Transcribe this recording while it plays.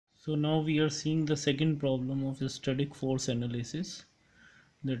So now we are seeing the second problem of static force analysis.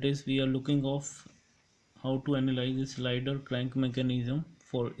 That is, we are looking of how to analyze a slider crank mechanism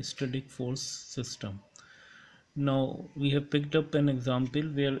for static force system. Now we have picked up an example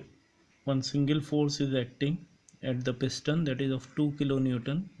where one single force is acting at the piston, that is of 2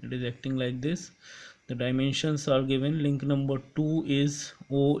 kilonewton. It is acting like this. The dimensions are given. Link number 2 is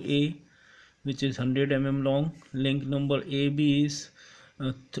OA, which is 100 mm long. Link number AB is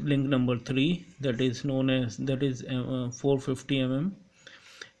link number 3, that is known as 450 mm.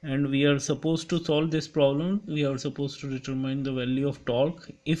 And we are supposed to solve this problem. We are supposed to determine the value of torque.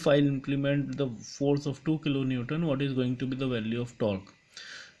 If I implement the force of 2 kilonewton, what is going to be the value of torque?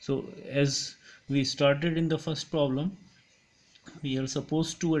 So as we started in the first problem, we are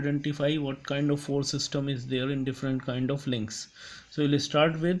supposed to identify what kind of force system is there in different kind of links. So we'll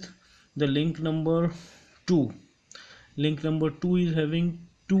start with the link number 2. Link number 2 is having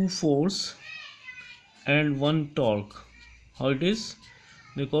 2 force and 1 torque. How it is?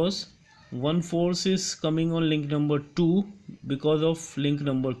 Because one force is coming on link number 2 because of link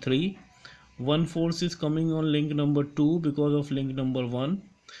number 3. One force is coming on link number 2 because of link number 1.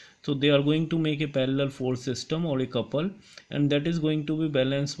 So they are going to make a parallel force system or a couple, and that is going to be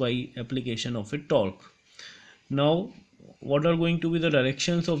balanced by application of a torque. Now what are going to be the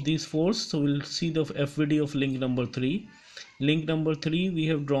directions of these force? So we'll see the FVD of link number 3. Link number 3, we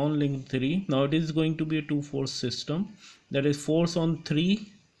have drawn link 3. Now it is going to be a 2 force system, that is force on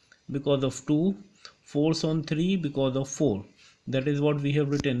 3 because of 2, force on 3 because of 4. That is what we have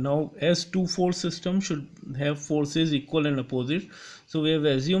written. Now as 2 force system should have forces equal and opposite, so we have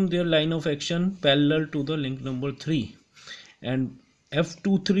assumed their line of action parallel to the link number 3, and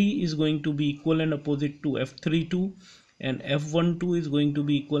F23 is going to be equal and opposite to F32, and F12 is going to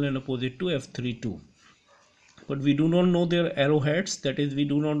be equal and opposite to F32. But we do not know their arrowheads, that is, we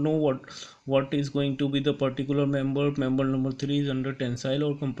do not know what is going to be the particular member number 3 is under tensile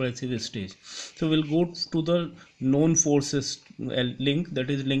or compressive stage. So we'll go to the known forces link, that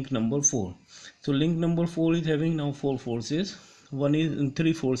is link number 4. So link number 4 is having now 4 forces. One is in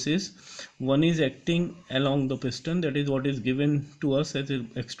 3 forces. One is acting along the piston, that is what is given to us as an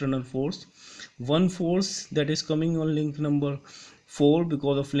external force. One force that is coming on link number 4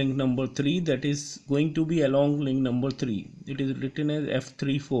 because of link number 3, that is going to be along link number 3. It is written as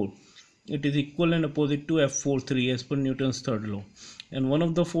F34. It is equal and opposite to F43 as per Newton's third law. And one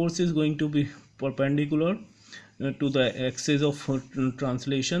of the force is going to be perpendicular to the axis of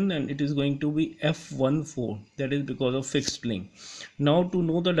translation, and it is going to be F14, that is because of fixed link. Now to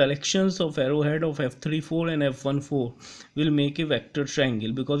know the directions of arrowhead of F34 and F14, we'll make a vector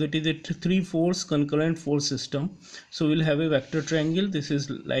triangle because it is a 3 force concurrent force system. So we'll have a vector triangle. This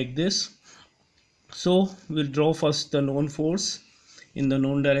is like this. So we'll draw first the known force in the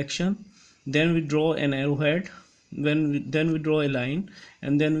known direction, then we draw an arrowhead, then we draw a line,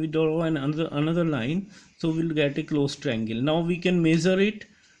 and then we draw another line. So we'll get a closed triangle. Now we can measure it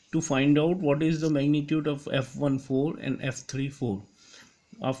to find out what is the magnitude of F14 and F34.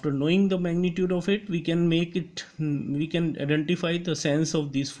 After knowing the magnitude of it, we can identify the sense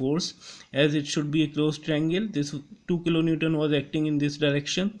of this force, as it should be a closed triangle. This 2 kilonewton was acting in this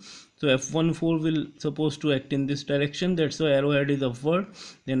direction, so F14 will supposed to act in this direction, that's why arrowhead is upward.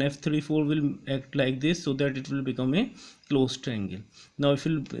 Then F34 will act like this, so that it will become a closed triangle. Now if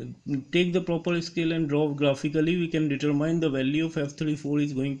you take the proper scale and draw graphically, we can determine the value of F34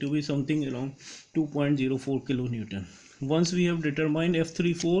 is going to be something around 2.04 kilonewton. Once we have determined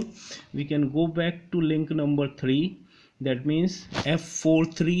F34, we can go back to link number 3. That means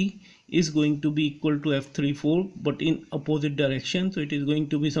F43 is going to be equal to F34 but in opposite direction, so it is going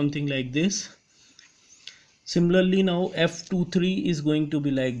to be something like this. Similarly, now F23 is going to be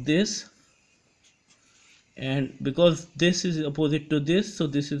like this, and because this is opposite to this, so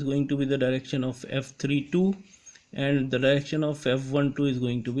this is going to be the direction of F32, and the direction of F12 is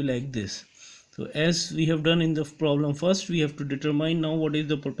going to be like this. So as we have done in the problem first, we have to determine now what is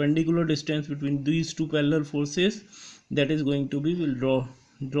the perpendicular distance between these two parallel forces. That is going to be, we'll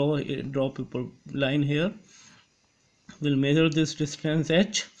draw a line here. We'll measure this distance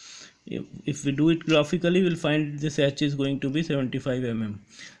h. If we do it graphically, we'll find this h is going to be 75 mm.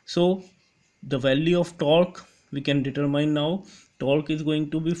 So the value of torque we can determine now. Torque is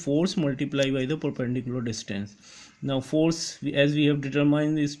going to be force multiplied by the perpendicular distance. Now force, as we have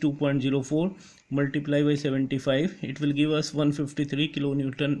determined, is 2.04 multiplied by 75. It will give us 153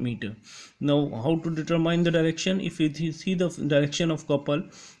 kilonewton meter. Now how to determine the direction? If we see the direction of couple,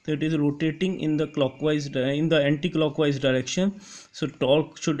 so it is rotating in the anti-clockwise direction, so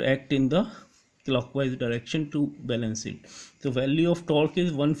torque should act in the clockwise direction to balance it. The value of torque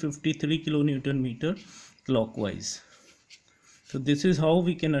is 153 kilonewton meter clockwise. So this is how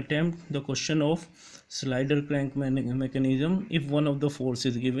we can attempt the question of slider crank mechanism if one of the force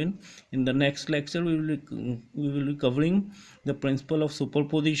is given. In the next lecture we will be covering the principle of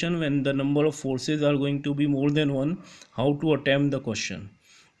superposition when the number of forces are going to be more than one, how to attempt the question.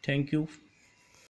 Thank you.